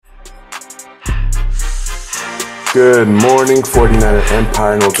Good morning, 49er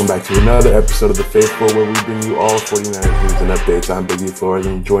Empire, and welcome back to another episode of The Faithful, where we bring you all 49er news and updates. I'm Biggie, Flores,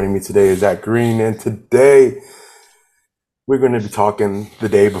 and joining me today is Greene, and today we're going to be talking the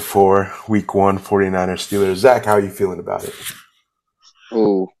day before Week 1, 49er Steelers. Zach, how are you feeling about it?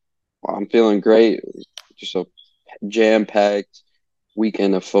 Oh, I'm feeling great. Just a jam-packed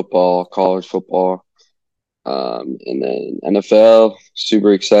weekend of football, college football, and then NFL.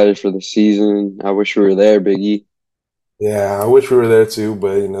 Super excited for the season. I wish we were there, Biggie. Yeah, I wish we were there too,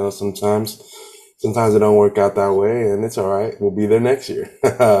 but sometimes it don't work out that way, and it's all right. We'll be there next year.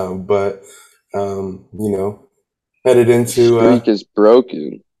 But headed The into streak is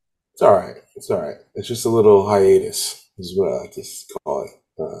broken. it's all right. It's all right. It's just a little hiatus, is what I like to call it.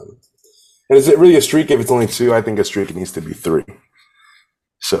 And is it really a streak if it's only 2? I think a streak needs to be 3.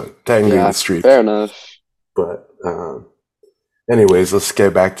 So technically Yeah, the streak. fair enough. But anyways, let's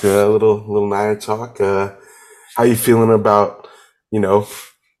get back to a little Niner talk. How you feeling about,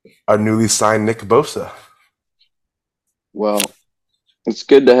 our newly signed Nick Bosa? Well, it's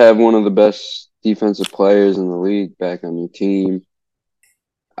good to have one of the best defensive players in the league back on your team.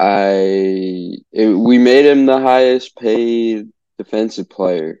 We made him the highest paid defensive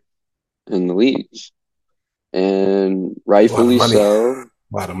player in the league, and A lot of rightfully money. so.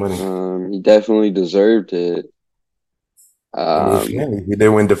 A lot of money. He definitely deserved it. He did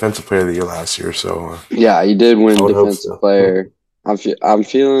win Defensive Player of the Year last year, so Yeah, he did win I would hope defensive so. player. I'm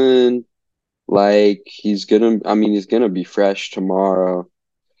feeling like he's gonna be fresh tomorrow,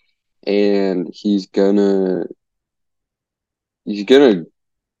 and he's gonna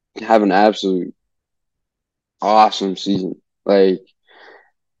have an absolute awesome season. Like,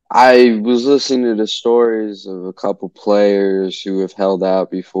 I was listening to the stories of a couple players who have held out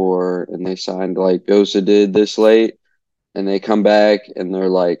before and they signed like Bosa did this late, and they come back and they're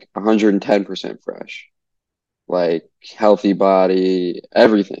like 110% fresh, like healthy body,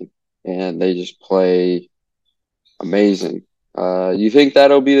 everything, and they just play amazing. You think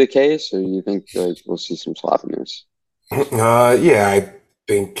that'll be the case, or you think like we'll see some sloppiness? Yeah, I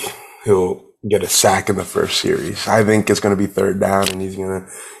think he'll get a sack in the first series. I think it's going to be third down, and he's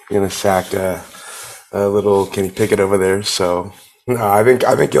gonna sack a little Kenny Pickett over there. So no, I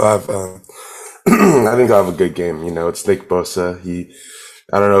think you'll have I think I'll have a good game. It's Nick Bosa.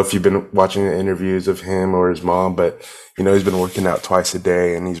 I don't know if you've been watching the interviews of him or his mom, but he's been working out twice a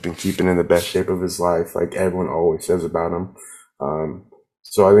day and he's been keeping in the best shape of his life, like everyone always says about him.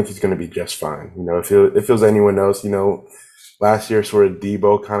 So I think he's going to be just fine. If it was anyone else, last year sort of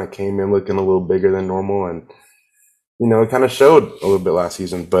Debo kind of came in looking a little bigger than normal, and it kind of showed a little bit last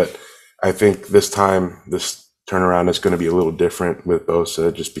season. But I think this time, this turnaround is going to be a little different with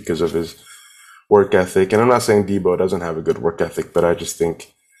Bosa just because of his work ethic. And I'm not saying Debo doesn't have a good work ethic, but I just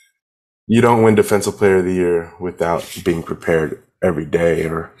think you don't win Defensive Player of the Year without being prepared every day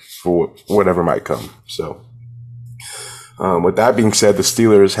or for whatever might come. So with that being said, the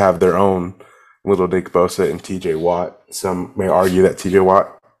Steelers have their own little Nick Bosa and TJ Watt. Some may argue that TJ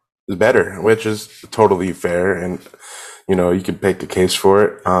Watt is better, which is totally fair. And, you can make a case for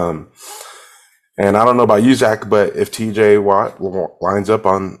it. And I don't know about you, Zach, but if TJ Watt lines up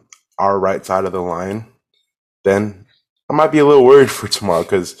on our right side of the line, then I might be a little worried for tomorrow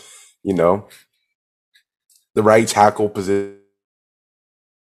because, the right tackle position,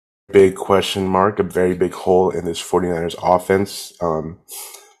 big question mark, a very big hole in this 49ers offense.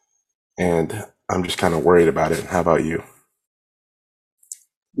 And I'm just kind of worried about it. How about you?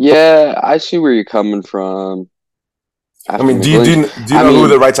 Yeah, I see where you're coming from. I After mean, do you McGlinchey, know who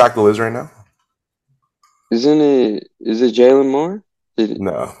the right tackle is right now? is it Jalen Moore? Did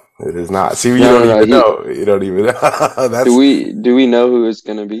No, it is not. See, you No, don't no, no. even know. You don't even know. Do That's we know who it's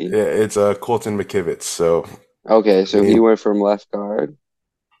gonna be? yeah, it's Colton McKivitz. So Okay, so he he, went from left guard.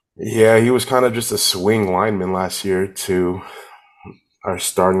 yeah, he was kind of just a swing lineman last year to our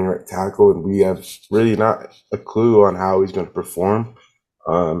starting right tackle, and we have really not a clue on how he's going to perform.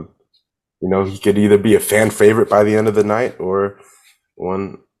 Um, he could either be a fan favorite by the end of the night or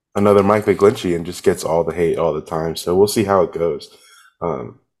another Mike McGlinchey and just gets all the hate all the time. So we'll see how it goes.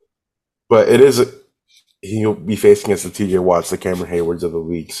 Um, but he'll be facing against the TJ Watts, the Cameron Haywards of the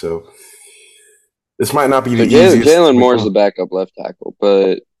league. So this might not be So the easiest Jalen week Moore's the one. backup left tackle,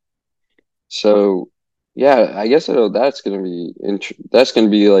 but so yeah, I guess that's gonna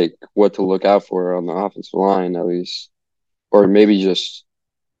be like what to look out for on the offensive line at least, or maybe just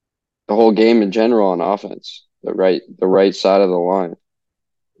the whole game in general on offense. The right side of the line.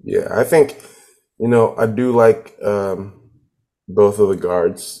 Yeah, I think, I do like both of the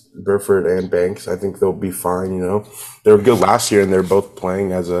guards, Burford and Banks. I think they'll be fine. They were good last year, and they're both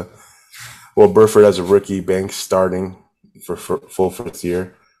playing as a well, Burford as a rookie, Banks starting for full first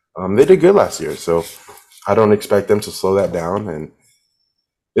year. They did good last year, so I don't expect them to slow that down. And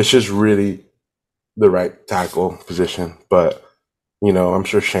it's just really the right tackle position. But, I'm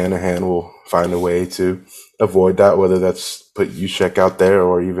sure Shanahan will find a way to avoid that, whether that's put Juszczyk out there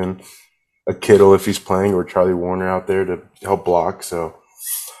or even a Kittle if he's playing or Charlie Warner out there to help block. So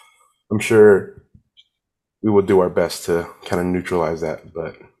I'm sure we will do our best to kind of neutralize that.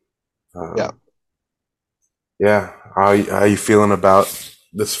 But Yeah. um, yeah, how you feeling about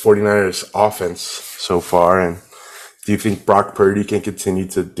this 49ers offense so far? And do you think Brock Purdy can continue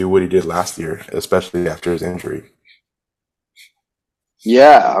to do what he did last year, especially after his injury?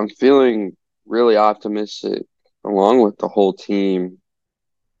 Yeah, I'm feeling really optimistic along with the whole team.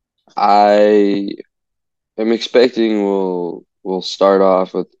 I am expecting we'll start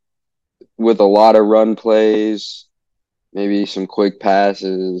off with a lot of run plays, maybe some quick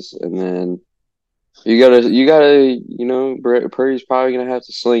passes, and then Purdy's probably gonna have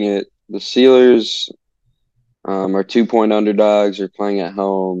to sling it. The Steelers are 2-point underdogs. They're playing at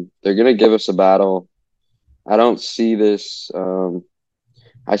home. They're gonna give us a battle. I don't see this.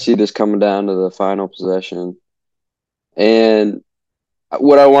 I see this coming down to the final possession. And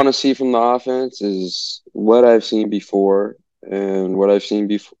what I want to see from the offense is what I've seen before and what I've seen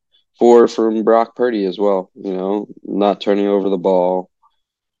before from Brock Purdy as well. Not turning over the ball,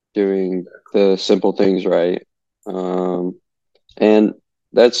 doing the simple things right. And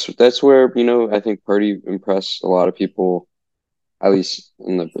that's where, I think Purdy impressed a lot of people, at least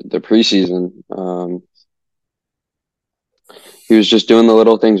in the preseason. He was just doing the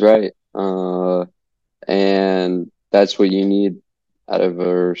little things right. And that's what you need out of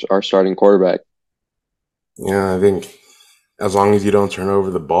our starting quarterback. Yeah, I think as long as you don't turn over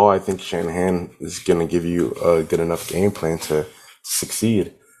the ball, I think Shanahan is going to give you a good enough game plan to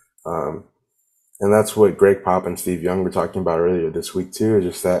succeed. Um, and that's what Greg Pop and Steve Young were talking about earlier this week too.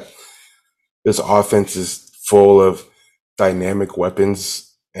 Just that this offense is full of dynamic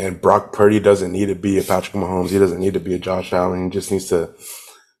weapons, and Brock Purdy doesn't need to be a Patrick Mahomes. He doesn't need to be a Josh Allen. He just needs to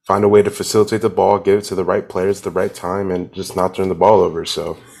find a way to facilitate the ball, give it to the right players at the right time, and just not turn the ball over.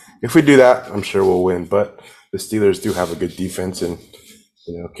 So if we do that, I'm sure we'll win. But the Steelers do have a good defense, and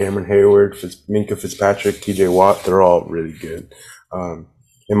Cameron Hayward, Minka Fitzpatrick, T.J. Watt, they're all really good.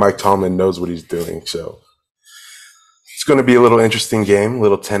 And Mike Tomlin knows what he's doing. So it's going to be a little interesting game, a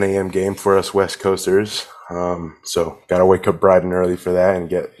little 10 a.m. game for us West Coasters. So got to wake up bright and early for that and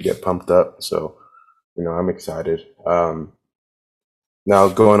get pumped up. So, I'm excited. Now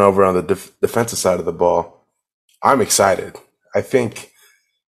going over on the defensive side of the ball, I'm excited. I think,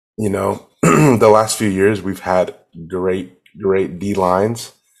 the last few years we've had great D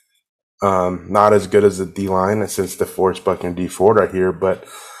lines. Not as good as the D line since DeForest Buckner and D Ford are here, but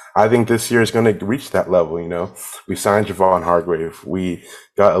I think this year is going to reach that level. We signed Javon Hargrave. We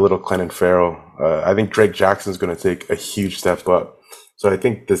got a little Clennon Farrell. I think Drake Jackson is going to take a huge step up. So I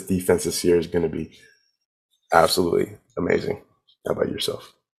think this defense this year is going to be absolutely amazing. How about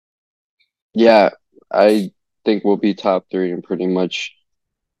yourself? Yeah, I think we'll be top three in pretty much,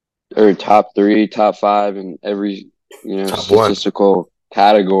 or top three, top five in every, Top one. statistical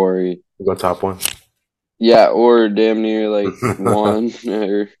category. We go top one. Yeah, or damn near like one.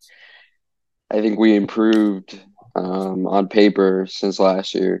 Or I think we improved on paper since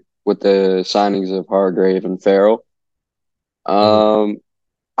last year with the signings of Hargrave and Farrell. Mhm. Um,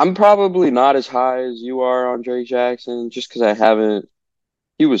 I'm probably not as high as you are on Drake Jackson, just because I haven't.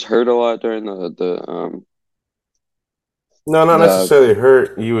 He was hurt a lot during No, not the. necessarily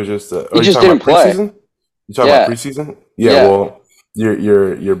hurt. He was just. He You just talking didn't about play. preseason? You talking about Yeah, preseason? Yeah. yeah. Well,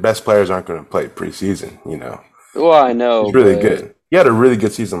 your best players aren't going to play preseason. Well, I know, He's really but good. He had a really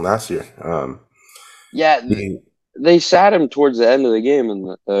good season last year. yeah, He, they sat him towards the end of the game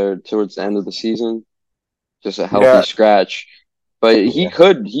and towards the end of the season, just a healthy yeah, scratch. But he yeah.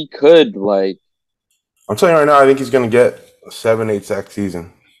 could like, I'm telling you right now, I think he's going to get a 7, 8 sack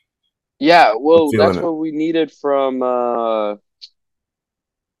season. yeah. I'm Well, feeling that's it. what we needed from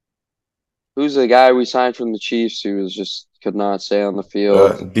who's the guy we signed from the Chiefs who was just could not stay on the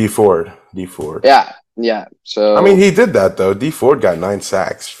field. D Ford. D Ford. Yeah, yeah. I mean, So, he did that though. D Ford got 9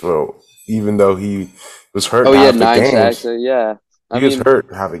 sacks for even though he was hurt oh, he had half the 9 sacks. games. Yeah, I He was mean,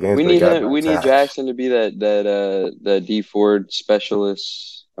 hurt half the games, we but he need got him. nine We need sacks. Jackson to be the D Ford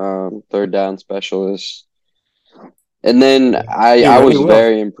specialist, third down specialist. And then I He was will.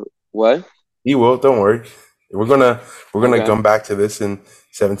 very what? He will. Don't worry. We're gonna we're gonna Okay. come back to this in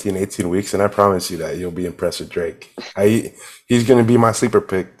 17, 18 weeks, and I promise you that you'll be impressed with Drake. He's gonna be my sleeper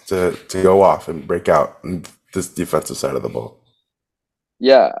pick to go off and break out in this defensive side of the ball.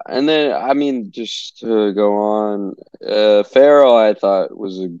 Yeah, and then I mean, just to go on, Farrell I thought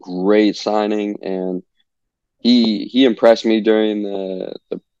was a great signing, and he impressed me during the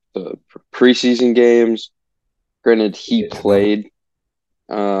preseason games. Granted, he Yeah. played.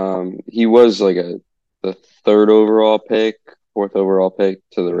 He was like the third overall pick, fourth overall pick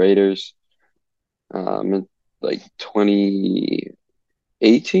to the Raiders. In like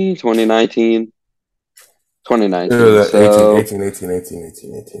 2018, 2019, It was 2019. 18, So 18, 18, 18,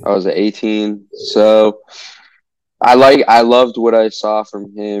 18, 18. I was at 18. So I loved what I saw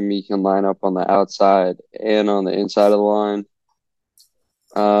from him. He can line up on the outside and on the inside of the line.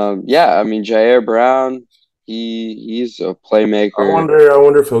 Yeah, I mean Jair Brown, he's a playmaker. I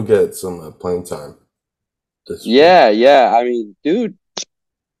wonder if he'll get some playing time this year. Yeah, yeah. I mean, dude,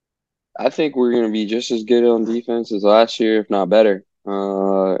 I think we're gonna be just as good on defense as last year, if not better.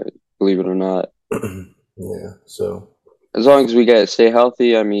 Believe it or not. Yeah. So As long as we get stay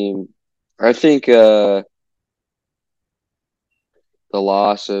healthy, I mean, I think the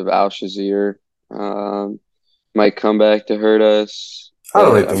loss of Al Shazier um, might come back to hurt us. I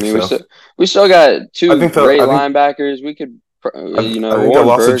don't really But I think mean, so. we still got I two think the great linebackers. We could, I think the Warren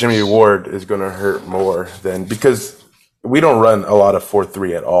loss of Jimmy Burks. Ward is going to hurt more than because we don't run a lot of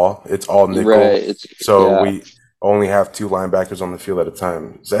 4-3 at all. It's all nickel, Right. It's so yeah, we only have two linebackers on the field at a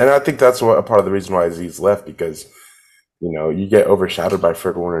time. So, and I think that's what a part of the reason why Aziz left because you get overshadowed by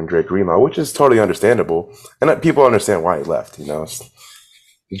Fred Warner and Drake Greenlaw, which is totally understandable, and that people understand why he left.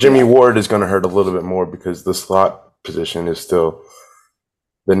 Jimmy yeah, Ward is going to hurt a little bit more because the slot position is still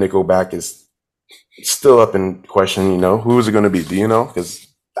the nickel back is still up in question. Who is it going to be? Do you know? Because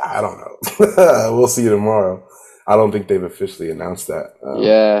I don't know. We'll see tomorrow. I don't think they've officially announced that.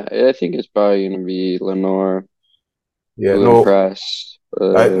 yeah. I think it's probably gonna be Lenore Yeah, who no, impressed.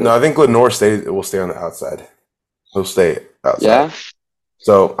 I think Lenore will stay on the outside. He'll stay outside. Yeah.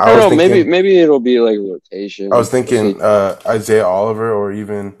 So I don't know. Maybe it'll be like a I rotation. was We'll see. thinking Isaiah Oliver or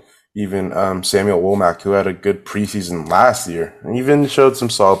even Samuel Womack, who had a good preseason last year and even showed some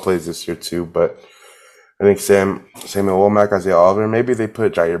solid plays this year too. But I think Samuel Womack, Isaiah Oliver, maybe they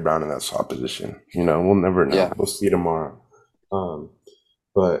put Jair Brown in that slot position. We'll never know. Yeah. We'll see tomorrow. Um,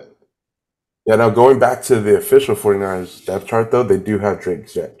 but yeah, now going back to the official 49ers depth chart, though, they do have Drake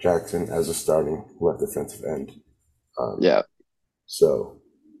Jackson as a starting left defensive end. Um, Yeah. so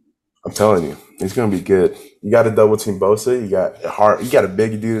I'm telling you, he's going to be good. You got to double team Bosa. You got a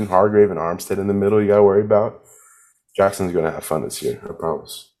big dude in Hargrave and Armstead in the middle. You got to worry about. Jackson's going to have fun this year. I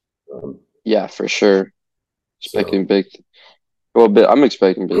promise. Um, Yeah, for sure. so Expecting big. Well, I'm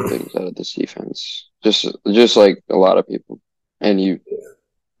expecting big things out of this defense. Just like a lot of people, and you.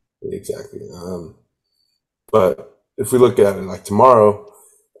 yeah, exactly. But if we look at it like tomorrow,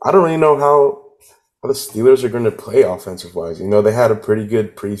 I don't really know how the Steelers are going to play offensive wise. They had a pretty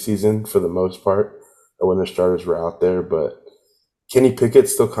good preseason for the most part when their starters were out there, but Kenny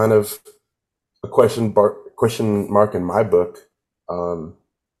Pickett's still kind of a question mark in my book. Um,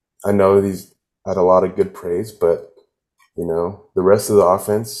 I know he's had a lot of good praise, but the rest of the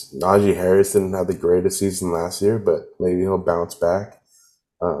offense, Najee Harris didn't have the greatest season last year, but maybe he'll bounce back.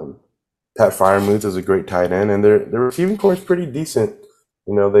 Um, Pat Fryermuth is a great tight end, and their receiving core is pretty decent.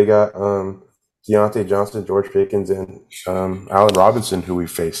 They got Deontay Johnson, George Pickens, and Allen Robinson, who we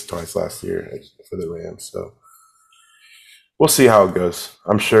faced twice last year for the Rams. So we'll see how it goes.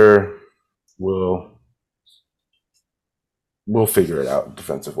 I'm sure we'll we'll figure it out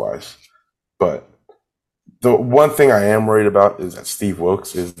defensive wise. But the one thing I am worried about is that Steve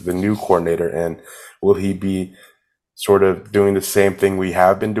Wilkes is the new coordinator, and will he be sort of doing the same thing we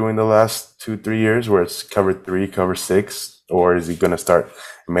have been doing the last 2-3 years, where it's cover three, cover six, or is he going to start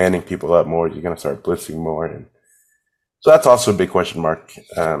manning people up more? Is he going to start blitzing more? And so that's also a big question mark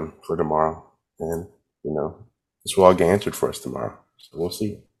for tomorrow. And this will all get answered for us tomorrow. So we'll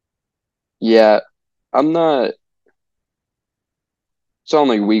see. Yeah, I'm not. It's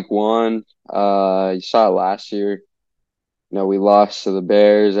only week one. You saw it last year. We lost to the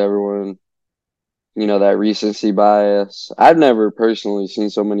Bears. Everyone, that recency bias. I've never personally seen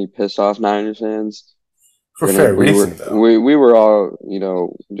so many pissed off Niners fans. For fair Granted, reason, though. we were all,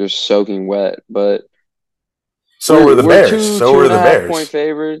 just soaking wet, but So were we're the we're Bears. two So two were and a the half point Bears.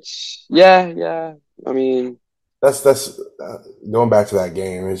 favorites. Yeah, yeah. I mean, That's going back to that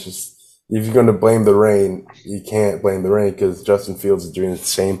game. It's just if you're going to blame the rain, you can't blame the rain because Justin Fields is doing the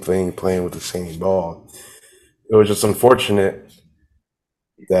same thing, playing with the same ball. It was just unfortunate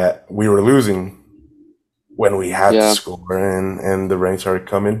that we were losing when we had to yeah, score and the rain started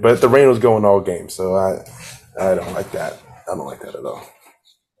coming. But the rain was going all game, so I don't like that. I don't like that at all.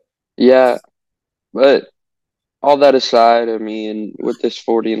 yeah. But all that aside, I mean, with this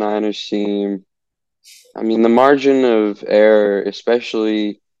 49ers team, I mean, the margin of error,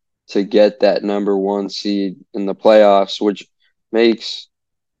 especially to get that number one seed in the playoffs, which makes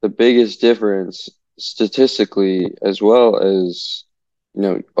the biggest difference statistically as well as,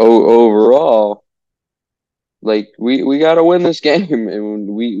 overall, like we got to win this game and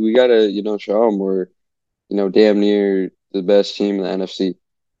we got to, show them we're, damn near the best team in the NFC.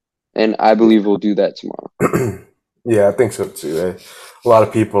 And I believe we'll do that tomorrow. Yeah, I think so too. A lot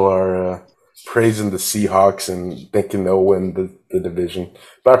of people are praising the Seahawks and thinking they'll win the division,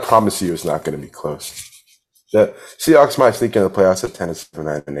 but I promise you, it's not going to be close. The Seahawks might sneak in the playoffs at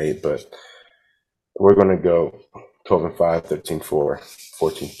 10-7, 9-8, but we're going to go 12-5, 13-4,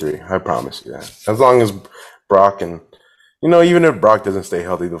 14-3. I promise you that. As long as Brock and even if Brock doesn't stay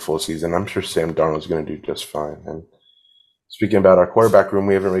healthy the full season, I'm sure Sam Darnold's going to do just fine. And speaking about our quarterback room,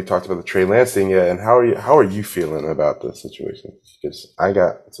 we haven't really talked about the Trey Lance thing yet. And how are you feeling about the situation? Because I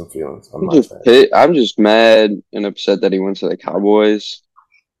got some feelings on my side. I'm just mad and upset that he went to the Cowboys.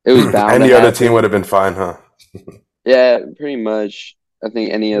 It was bound to Any other team would happen. have been fine, huh? Yeah, pretty much. I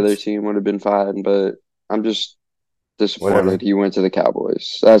think any other team would have been fine, but I'm just disappointed Whatever. he went to the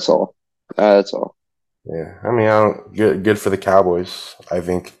Cowboys. That's all. That's all. Yeah, I mean, I don't good for the Cowboys. I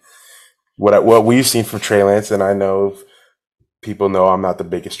think what we've seen from Trey Lance, and I know people know I'm not the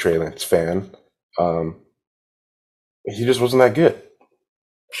biggest Trey Lance fan. Um, he just wasn't that good.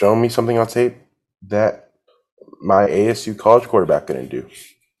 Show me something on tape that my ASU college quarterback couldn't do.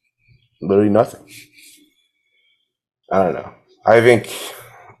 Literally nothing. I don't know. I think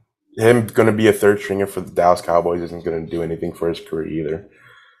him going to be a third stringer for the Dallas Cowboys isn't going to do anything for his career either.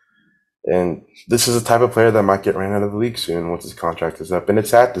 And this is the type of player that might get ran out of the league soon once his contract is up. And it's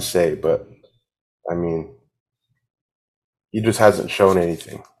sad to say, but I mean, he just hasn't shown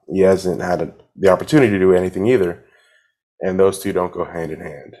anything. He hasn't had the opportunity to do anything either. And those two don't go hand in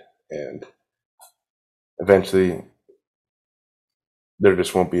hand. And eventually, there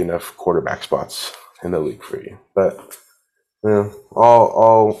just won't be enough quarterback spots in the league for you. But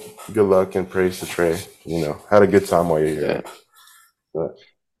all good luck and praise to Trey. Had a good time while you're Yeah. here. But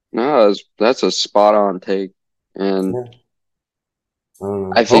No, that's a spot on take. And yeah, I don't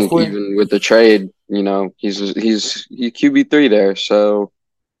know. I think Hopefully, even with the trade, he QB3 there. So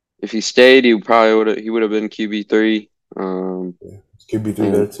if he stayed, he would have been QB3. yeah, QB3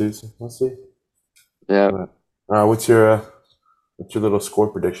 there And too. So we'll see. yeah, But what's your little score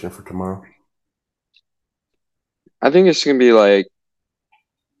prediction for tomorrow? I think it's gonna be like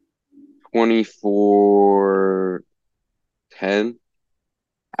 24-10.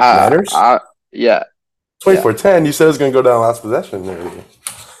 Niners? Yeah, yeah. 24-10. You said it was going to go down last possession earlier.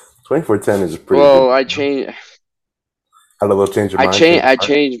 24-10 is a pretty good. Well, Had a little change of mind, change of I heart.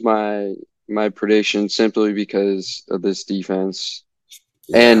 changed my prediction simply because of this defense.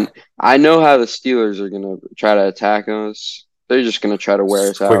 Yeah. And I know how the Steelers are gonna try to attack us. They're just gonna try to wear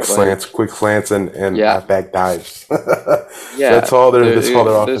us Quick out. Like, slants, and yeah, halfback dives. yeah. That's all their That's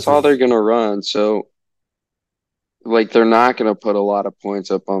offense all they're is. gonna run. So, like, they're not gonna put a lot of points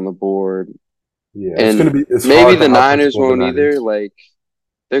up on the board. Yeah, And it's maybe hard to the out Niners physical the won't either. Niners. Like,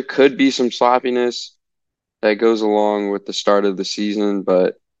 there could be some sloppiness that goes along with the start of the season,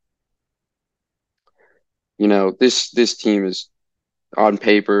 but this team is on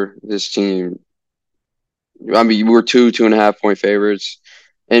paper. This team, I mean, we're 2.5 point favorites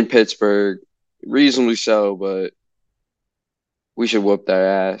in Pittsburgh, reasonably so, but we should whoop their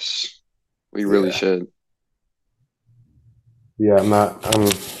ass. We really Yeah. should. Yeah, I'm not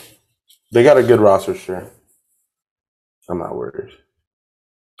they got a good roster, sure. I'm not worried.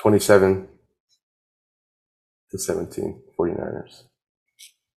 27-17, 49ers.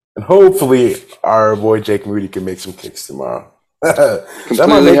 And hopefully our boy Jake Moody can make some kicks tomorrow. that might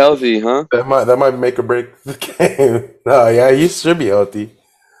Completely make healthy, huh? that might make or break the game. No, yeah, he should be healthy.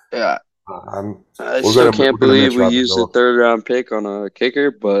 Yeah. I'm, I still can't we're gonna believe miss we Robbie used a Gold. third round pick on a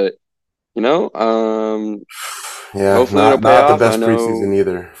kicker, but you know, um, Yeah, hopefully it'll pay not the off. I best know preseason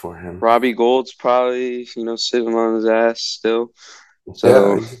either for him. Robbie Gold's probably, sitting on his ass still. Yeah,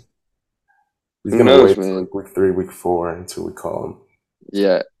 So he's who gonna knows, wait till man? like week 3, week 4 until we call him.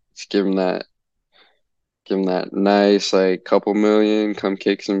 Yeah, just give him that nice like couple million, come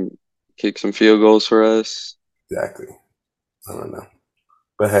kick some field goals for us. Exactly. I don't know,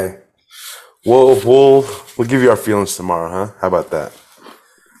 but hey, we'll give you our feelings tomorrow, huh? How about that?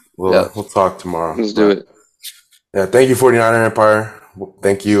 Yeah, We'll talk tomorrow. let's do But it. yeah, thank you, 49er Empire.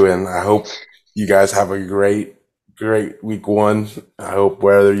 Thank you, and I hope you guys have a great week 1. I hope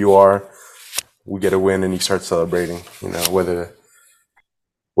wherever you are, we get a win and you start celebrating. Whether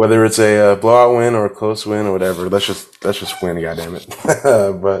Whether it's a blowout win or a close win or whatever, let's just win, goddamn it.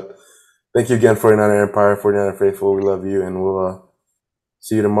 But thank you again, 49er Empire, 49er Faithful. We love you, and we'll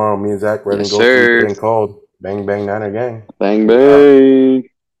see you tomorrow. Me and Zach, red Yes, and gold till we get sir. in cold. Bang, bang, Niner gang. Bang, We out. bang.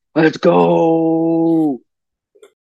 Let's go.